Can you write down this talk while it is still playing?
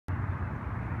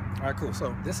All right, cool.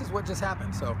 So this is what just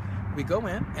happened. So we go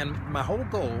in, and my whole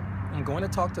goal, I'm going to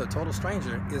talk to a total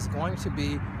stranger, is going to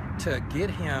be to get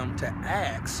him to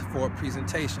ask for a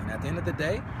presentation. At the end of the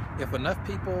day, if enough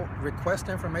people request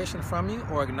information from you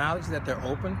or acknowledge that they're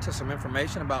open to some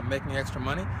information about making extra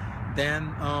money,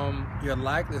 then your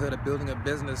likelihood of building a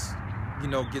business,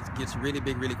 gets really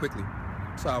big really quickly.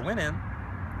 So I went in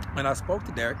and I spoke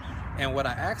to Derek, and what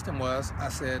I asked him was, I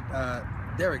said,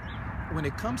 Derek, when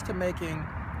it comes to making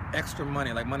extra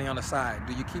money, like money on the side,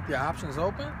 do you keep your options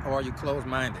open or are you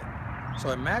closed-minded?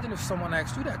 So imagine if someone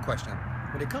asked you that question.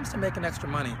 When it comes to making extra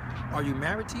money, are you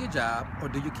married to your job or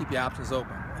do you keep your options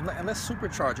open? And let's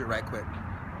supercharge it right quick.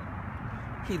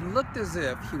 He looked as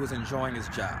if he was enjoying his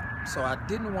job. So I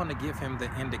didn't want to give him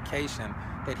the indication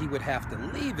that he would have to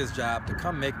leave his job to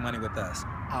come make money with us.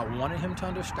 I wanted him to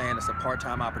understand it's a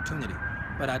part-time opportunity.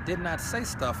 But I did not say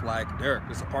stuff like, Derek,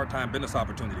 it's a part-time business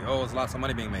opportunity. Oh, there's lots of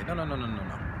money being made. No.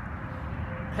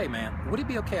 Hey man, would it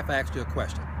be okay if I asked you a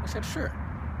question? I said, sure.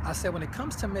 I said, when it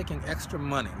comes to making extra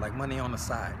money, like money on the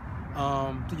side,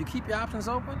 do you keep your options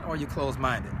open or are you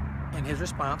closed-minded? And his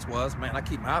response was, man, I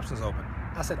keep my options open.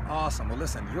 I said, awesome. Well,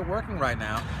 listen, you're working right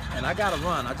now, and I got to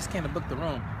run. I just came to book the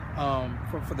room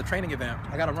for the training event.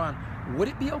 I got to run. Would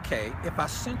it be okay if I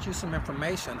sent you some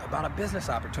information about a business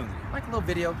opportunity, like a little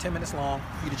video, 10 minutes long,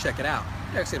 for you to check it out?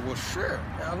 Derek said, well, sure,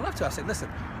 I'd love to. I said, listen,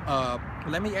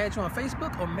 let me add you on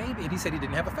Facebook, or maybe, and he said he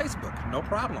didn't have a Facebook. No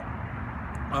problem.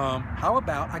 How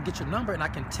about I get your number and I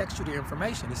can text you the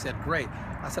information? He said, great.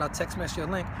 I said, I'll text message you a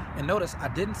link. And notice, I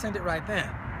didn't send it right then.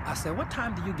 I said, what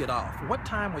time do you get off? What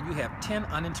time will you have 10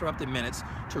 uninterrupted minutes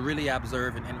to really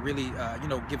observe and really,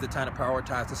 give the time to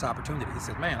prioritize this opportunity? He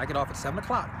said, man, I get off at 7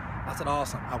 o'clock. I said,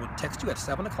 awesome. I would text you at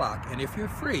 7 o'clock. And if you're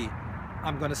free,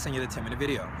 I'm going to send you the 10-minute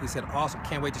video. He said, awesome.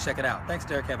 Can't wait to check it out. Thanks,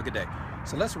 Derek. Have a good day.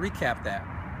 So let's recap that.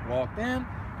 Walked in,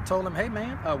 told him, hey,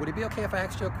 man, would it be okay if I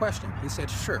asked you a question? He said,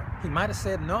 sure. He might have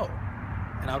said no.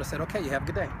 And I would have said, okay, you have a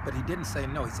good day. But he didn't say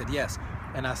no. He said yes.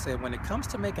 And I said, when it comes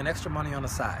to making extra money on the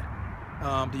side,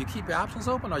 do you keep your options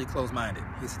open or are you closed-minded?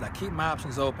 He said, I keep my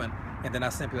options open. And then I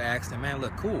simply asked him, man,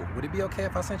 look, cool. Would it be okay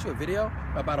if I sent you a video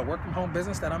about a work-from-home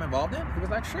business that I'm involved in? He was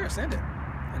like, sure, send it.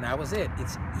 And that was it.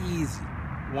 It's easy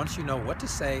once you know what to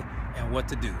say and what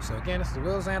to do. So again, this is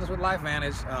Will Zanders with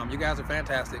LifeVantage. You guys are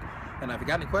fantastic. And if you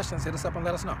got any questions, hit us up and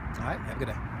let us know. All right, have a good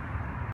day.